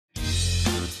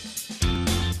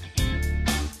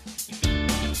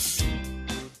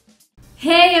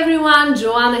Hey everyone,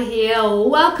 Joana here.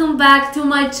 Welcome back to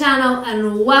my channel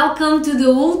and welcome to the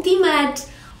ultimate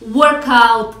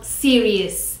workout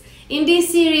series. In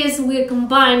this series we're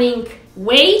combining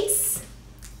weights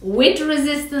with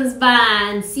resistance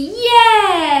bands.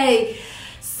 Yay!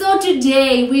 So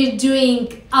today we're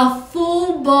doing a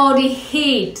full body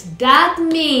HIIT. That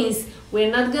means we're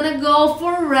not gonna go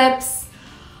for reps.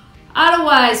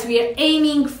 Otherwise, we are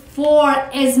aiming for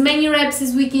as many reps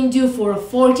as we can do for a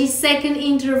 40-second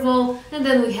interval, and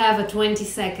then we have a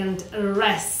 20-second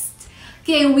rest.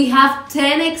 Okay, we have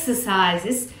 10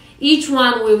 exercises. Each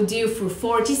one we'll do for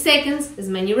 40 seconds, as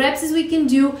many reps as we can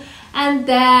do, and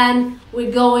then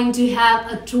we're going to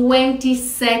have a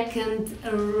 20-second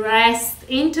rest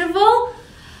interval.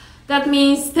 That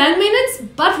means 10 minutes,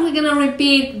 but we're gonna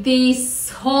repeat this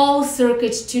whole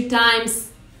circuit 2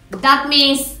 times. That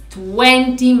means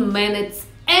 20 minutes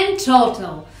in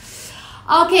total.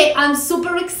 Okay, I'm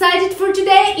super excited for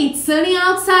today. It's sunny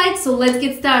outside, so let's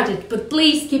get started. But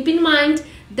please keep in mind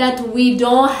that we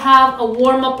don't have a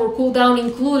warm-up or cool-down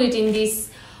included in this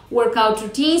workout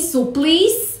routine. So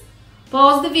please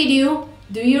pause the video,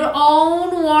 do your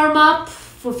own warm-up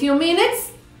for a few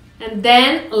minutes, and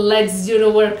then let's do the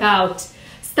workout.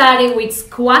 Starting with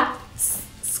squats,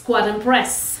 squat and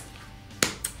press.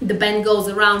 The band goes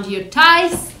around your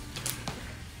thighs.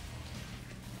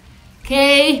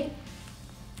 Okay,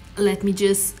 let me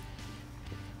just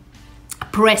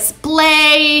press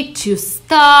play to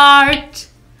start.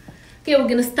 Okay, we're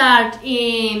gonna start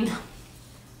in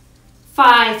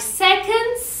 5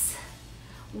 seconds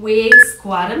with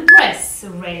squat and press.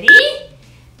 Ready?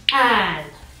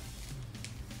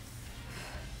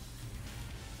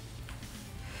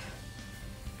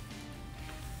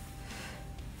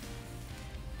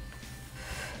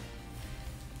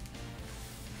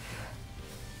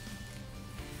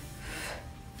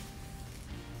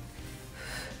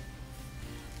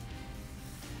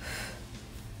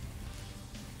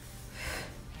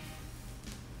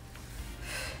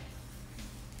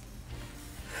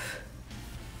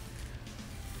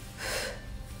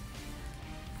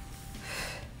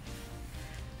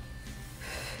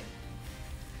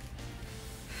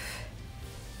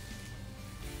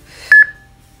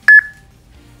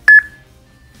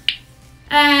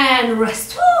 And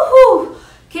rest. Woohoo!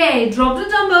 Okay, drop the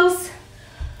dumbbells.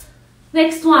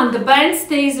 Next one, the band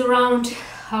stays around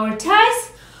our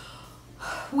thighs.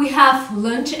 We have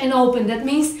lunge and open. That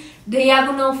means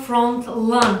diagonal front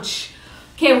lunge.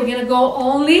 Okay, we're gonna go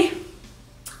only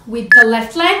with the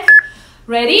left leg.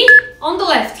 Ready? On the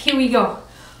left, here we go.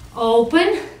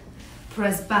 Open,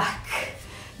 press back.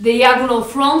 Diagonal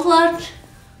front lunge,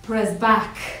 press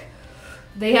back.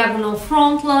 Diagonal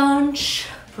front lunge,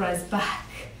 press back.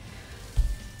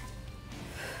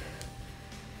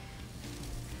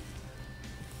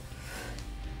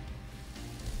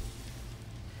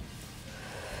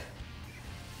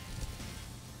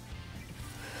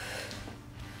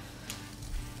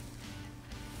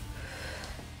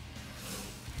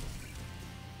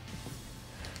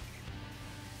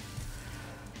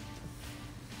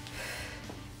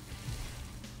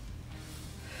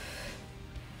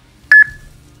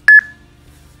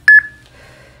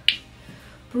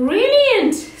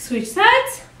 Brilliant! Switch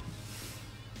sides.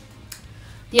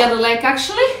 The other leg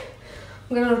actually.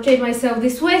 I'm gonna rotate myself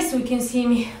this way so you can see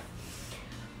me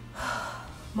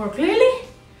more clearly.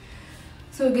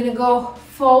 So we're gonna go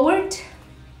forward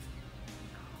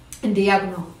and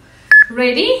diagonal.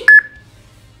 Ready?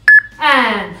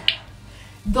 And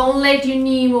don't let your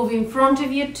knee move in front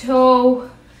of your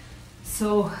toe.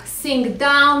 So sink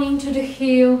down into the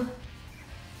heel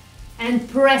and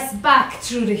press back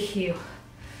through the heel.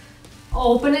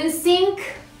 Open and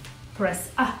sink,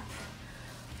 press up.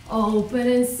 Open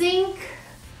and sink,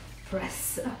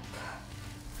 press up.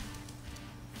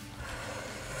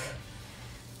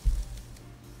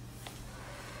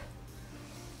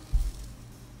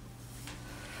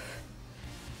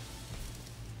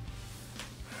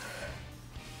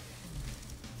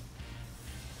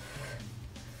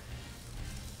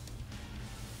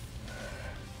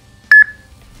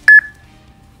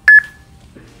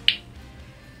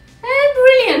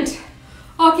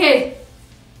 Okay,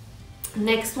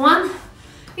 next one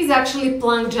is actually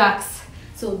plank jacks.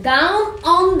 So down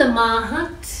on the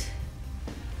mat.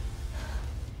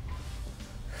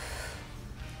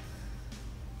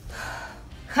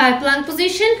 High plank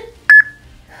position.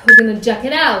 We're gonna jack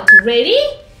it out. Ready?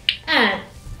 And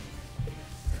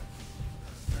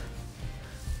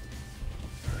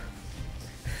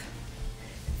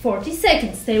 40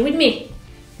 seconds. Stay with me.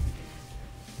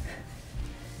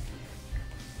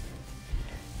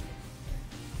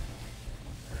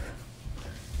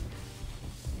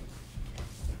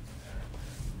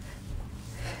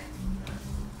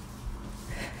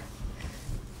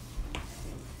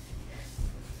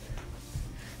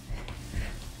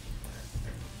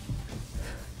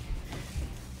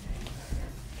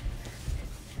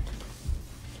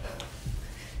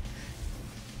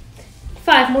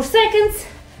 5 more seconds.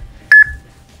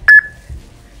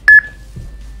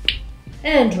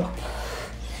 And drop.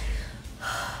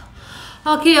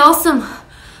 Okay, awesome.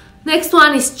 Next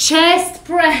one is chest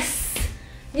press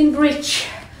in bridge.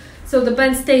 So the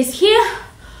band stays here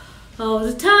all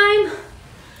the time.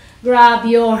 Grab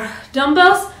your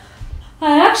dumbbells.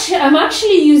 I'm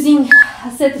actually using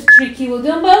a set of 3 kilo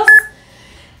dumbbells.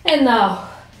 And now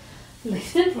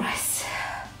lift and press.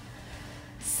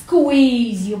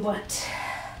 Squeeze your butt.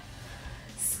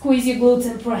 Squeeze your glutes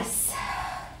and press.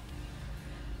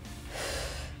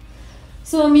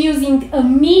 So I'm using a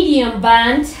medium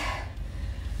band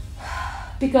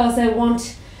because I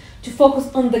want to focus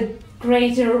on the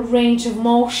greater range of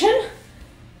motion.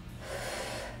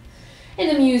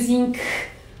 And I'm using,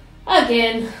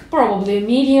 again, probably a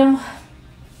medium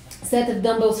set of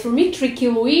dumbbells for me, 3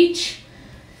 kilo each.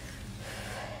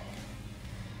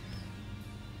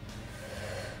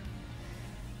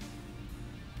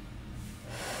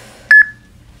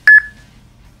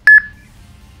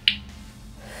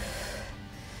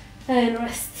 And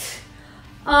rest.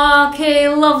 Okay,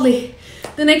 lovely.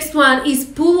 The next one is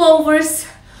pullovers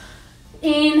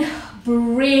in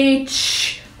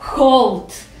bridge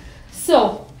hold.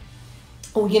 So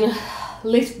we're gonna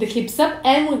lift the hips up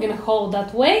and we're gonna hold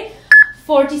that way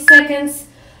 40 seconds.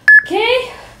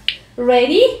 Okay,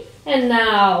 ready? And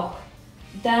now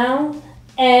down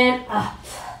and up,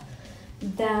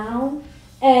 down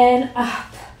and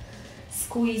up.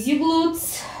 Squeeze your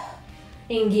glutes,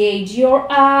 engage your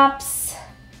abs.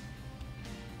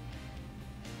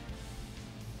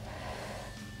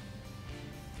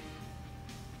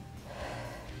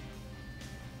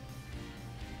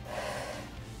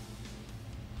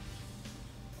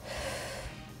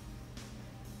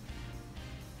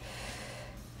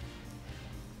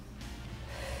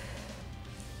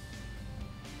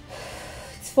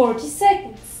 It's 40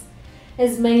 seconds.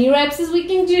 As many reps as we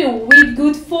can do with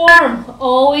good form.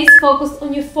 Always focus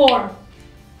on your form.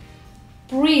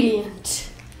 Brilliant.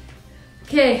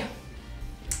 Okay.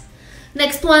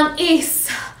 Next one is,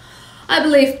 I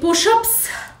believe, push-ups.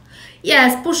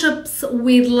 Yes, push-ups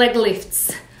with leg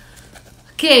lifts.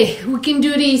 Okay, we can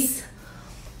do this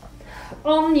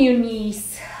on your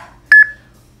knees.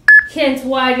 Hands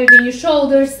wider than your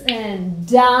shoulders and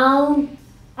down,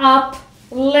 up,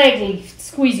 leg lift.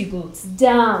 Squeeze your glutes.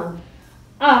 Down,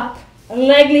 up,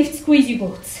 leg lift, squeeze your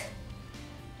glutes.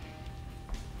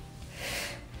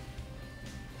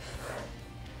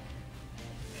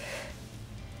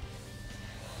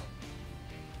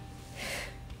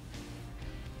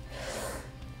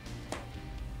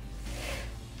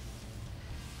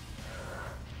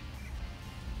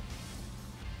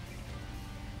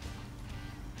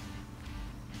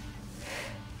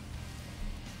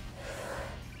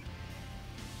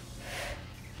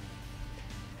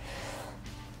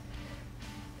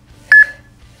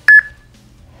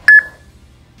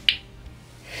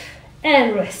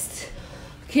 And rest.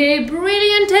 Okay,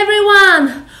 brilliant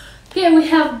everyone. Okay, we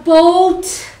have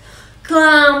both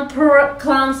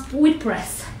clamps with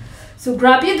press. So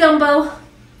grab your dumbbell.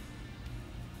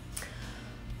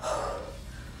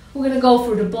 We're gonna go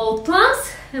for the both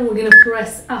clamps and we're gonna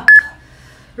press up.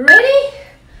 Ready?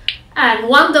 And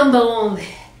one dumbbell only.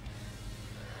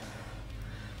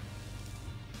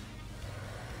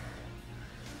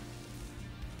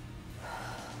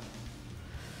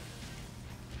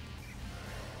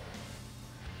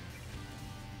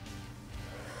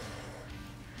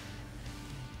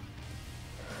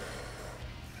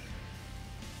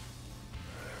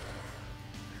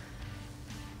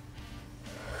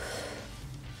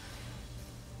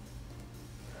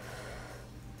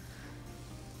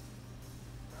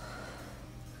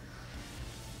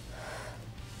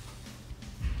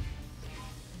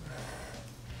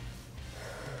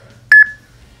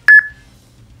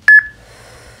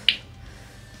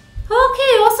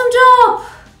 Okay, awesome job.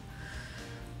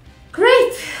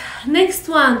 Great. Next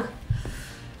one.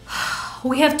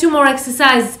 We have 2 more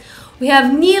exercises. We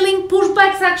have kneeling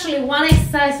pushbacks, actually 1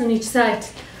 exercise on each side.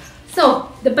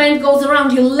 So the band goes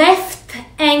around your left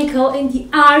ankle and the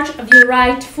arch of your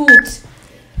right foot.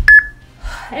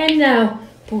 And now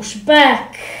push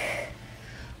back,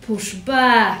 push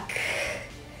back.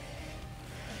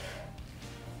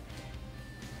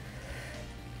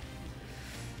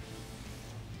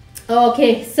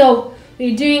 Okay, so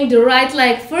we're doing the right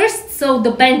leg first, so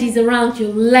the band is around your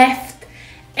left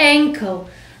ankle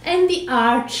and the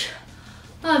arch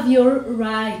of your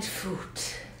right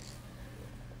foot.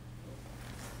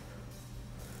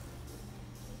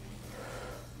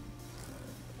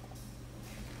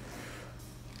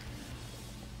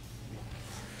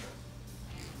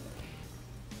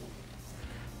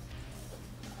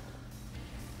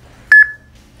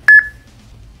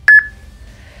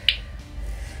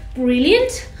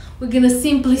 Brilliant. We're gonna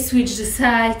simply switch the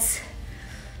sides.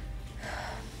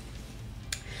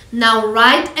 Now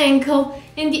right ankle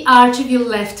and the arch of your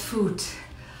left foot.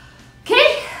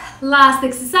 Okay, last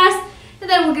exercise, and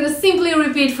then we're gonna simply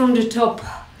repeat from the top.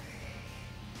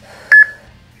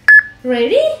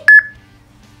 Ready?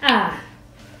 Ah.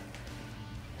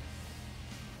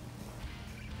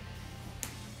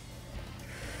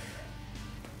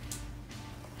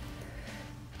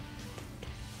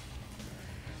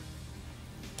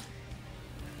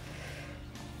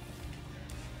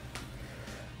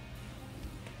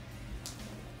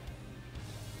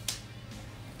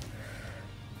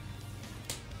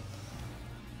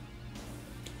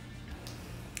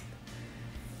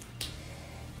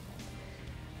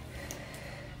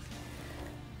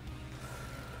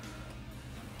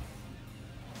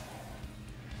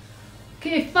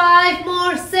 Okay, 5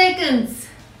 more seconds.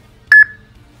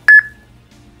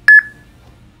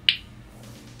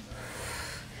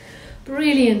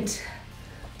 Brilliant.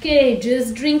 Okay,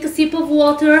 just drink a sip of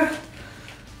water.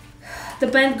 The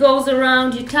band goes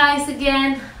around your thighs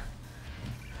again.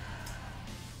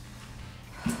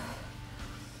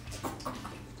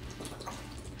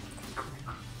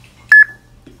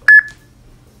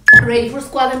 Ready for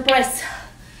squat and press.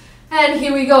 And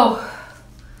here we go.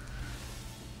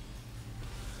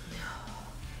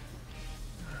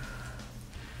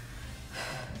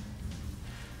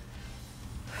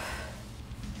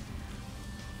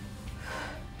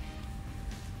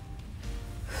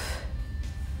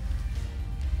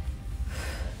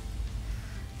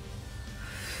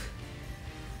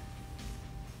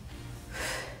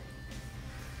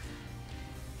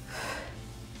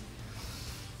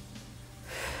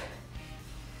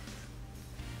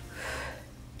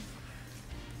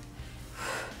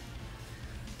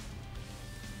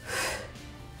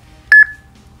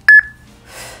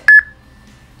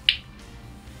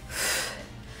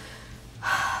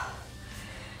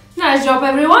 Nice job,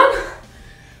 everyone.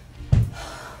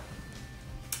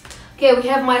 Okay, we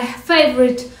have my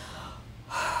favorite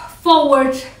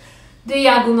forward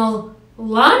diagonal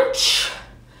lunge.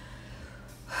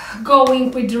 Going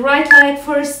with the right leg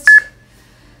first.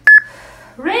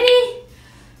 Ready?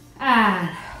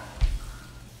 And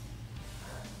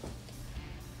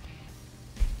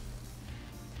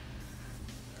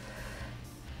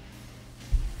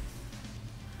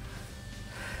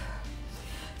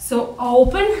so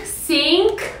open,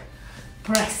 sink,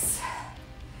 press.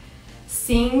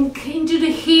 Sink into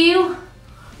the heel,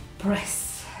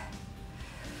 press.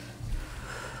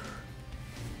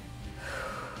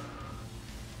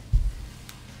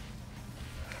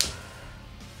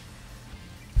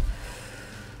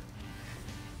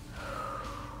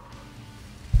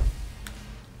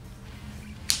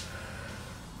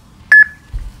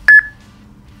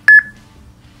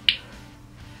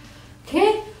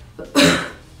 Okay.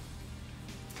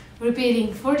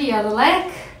 Repeating for the other leg.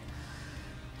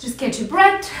 Just catch your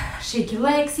breath, shake your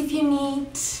legs if you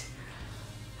need.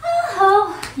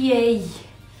 Oh, yay.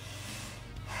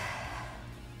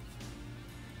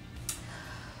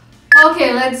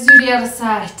 Okay, let's do the other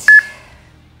side.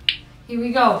 Here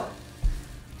we go.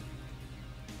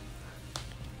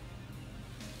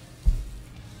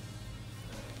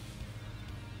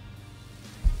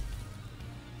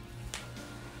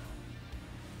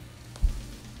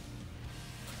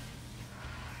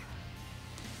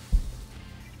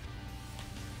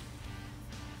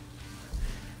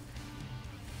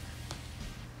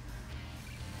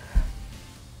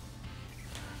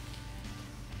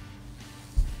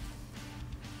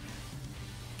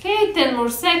 Okay, 10 more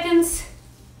seconds.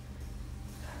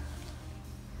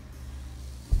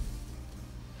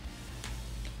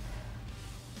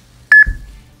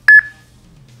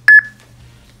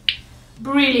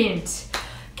 Brilliant.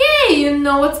 Okay, you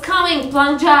know what's coming,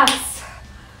 plank jacks.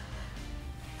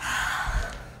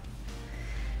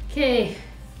 Okay.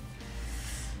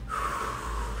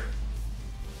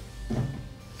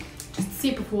 Just a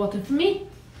sip of water for me.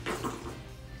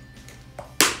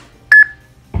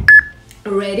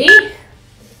 Ready?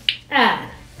 And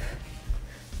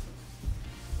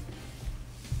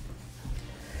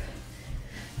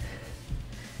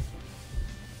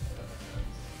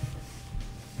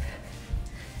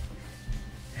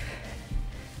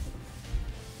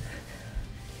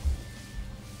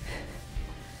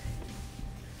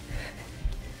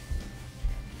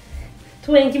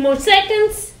 "20 more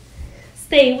seconds.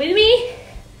 Stay with me.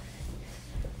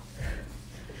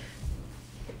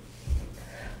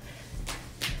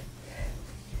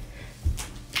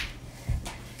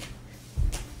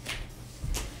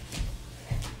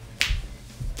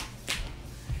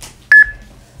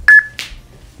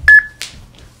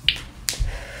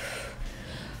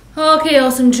 Okay,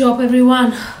 awesome job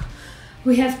everyone.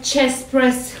 We have chest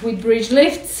press with bridge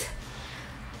lifts.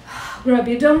 Grab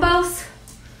your dumbbells.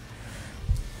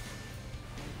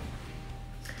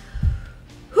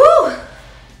 Whew.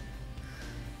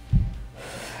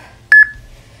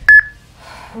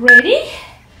 Ready?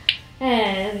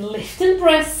 And lift and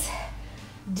press.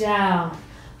 Down.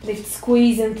 Lift,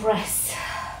 squeeze and press.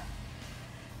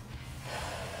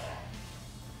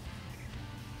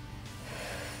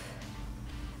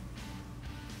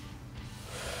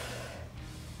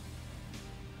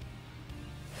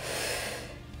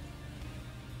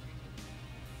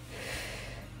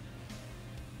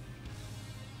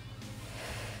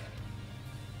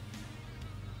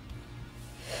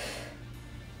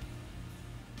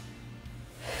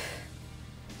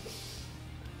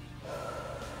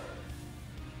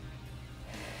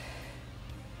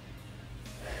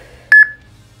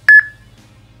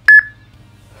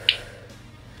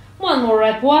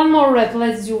 One more rep,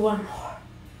 let's do one more.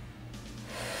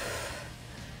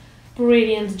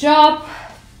 Brilliant job.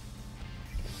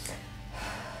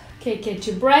 Okay, catch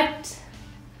your breath.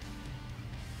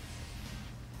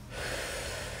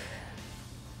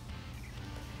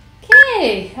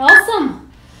 Okay,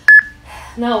 awesome.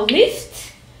 Now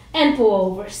lift and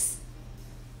pullovers.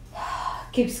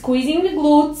 Keep squeezing the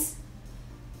glutes.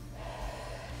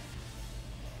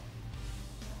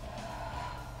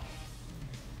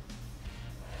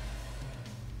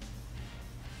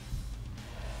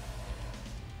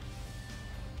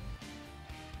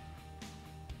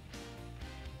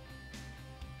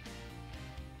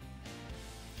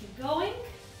 Going.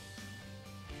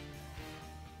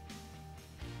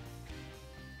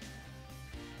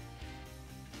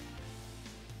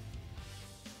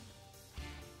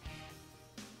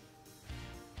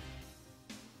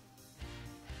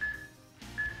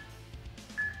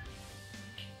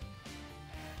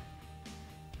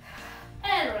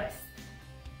 And rest.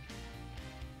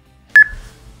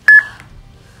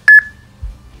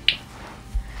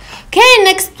 Okay,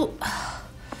 next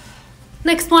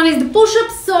one is the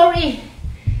push-ups, sorry.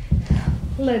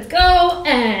 Let's go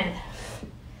and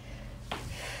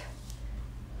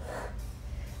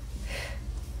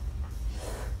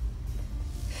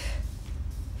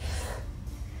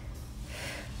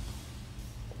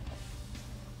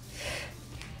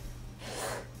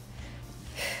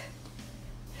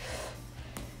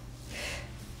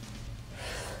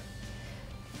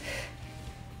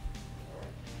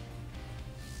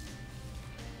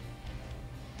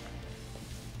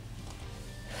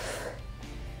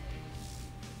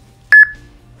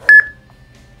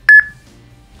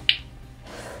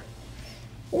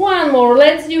one more,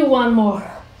 let's do one more,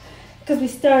 because we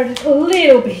started a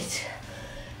little bit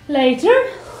later.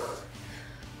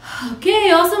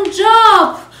 Okay, awesome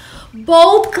job.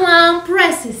 Both clown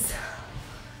presses.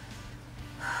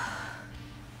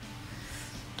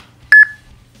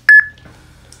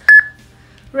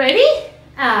 Ready?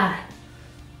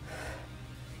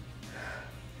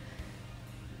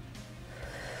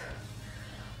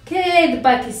 Okay, the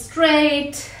back is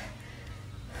straight.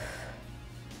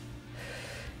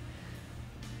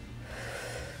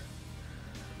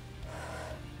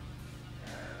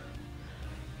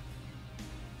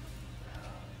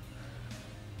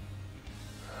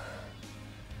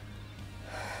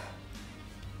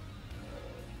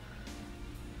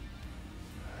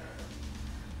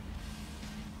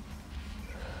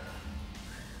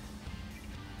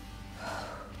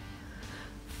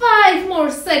 More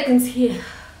seconds here.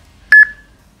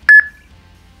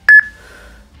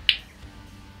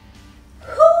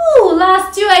 Whew,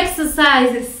 last two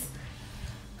exercises.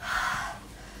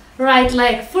 Right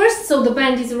leg first, so the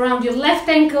band is around your left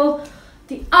ankle,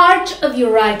 the arch of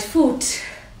your right foot.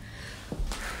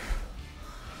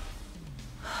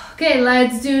 Okay,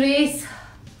 let's do this.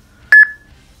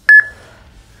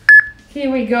 Here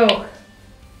we go.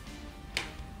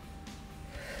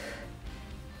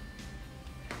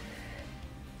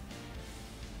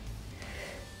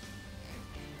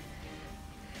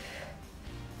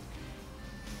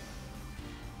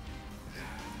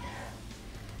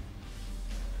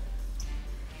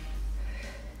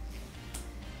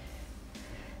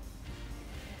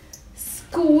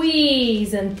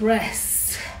 Squeeze and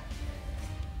press.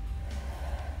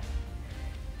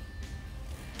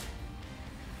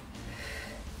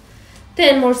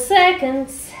 Ten more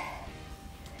seconds.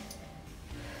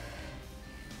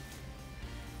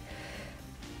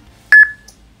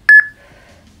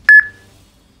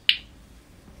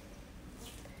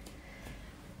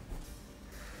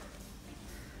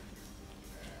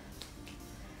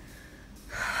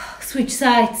 Switch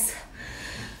sides.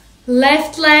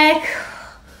 Left leg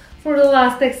for the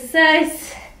last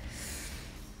exercise.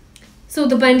 So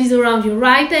the bend is around your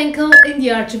right ankle and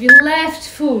the arch of your left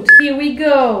foot. Here we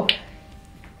go.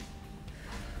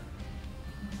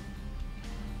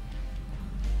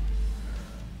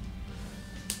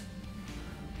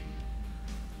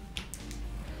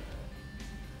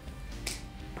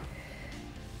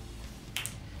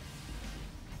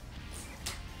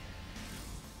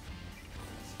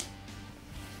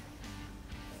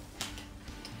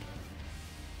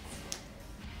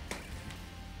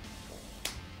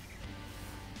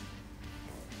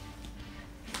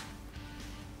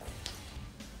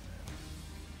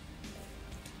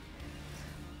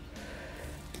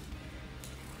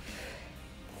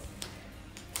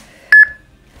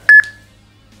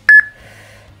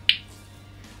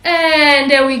 And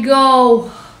there we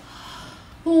go.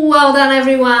 Well done,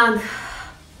 everyone.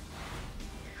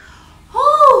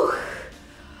 Oh,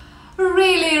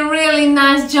 really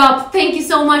nice job. Thank you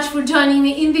so much for joining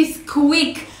me in this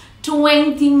quick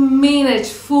 20-minute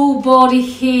full body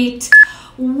HIIT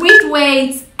with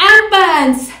weights and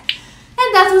bands.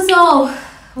 And that was all.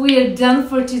 We are done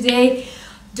for today.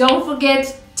 Don't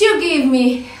forget to give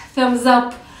me thumbs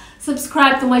up,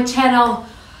 subscribe to my channel.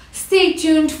 Stay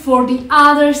tuned for the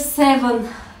other 7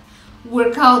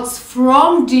 workouts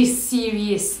from this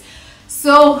series.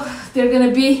 So they're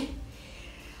gonna be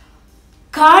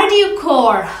cardio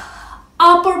core,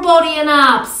 upper body and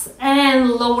abs,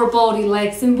 and lower body,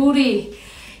 legs and booty.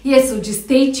 Yes, so just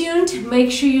stay tuned,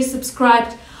 make sure you're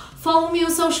subscribed, follow me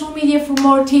on social media for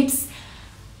more tips.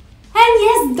 And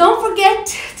yes, don't forget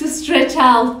to stretch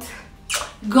out.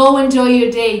 Go enjoy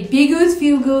your day, be good,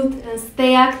 feel good, and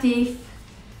stay active.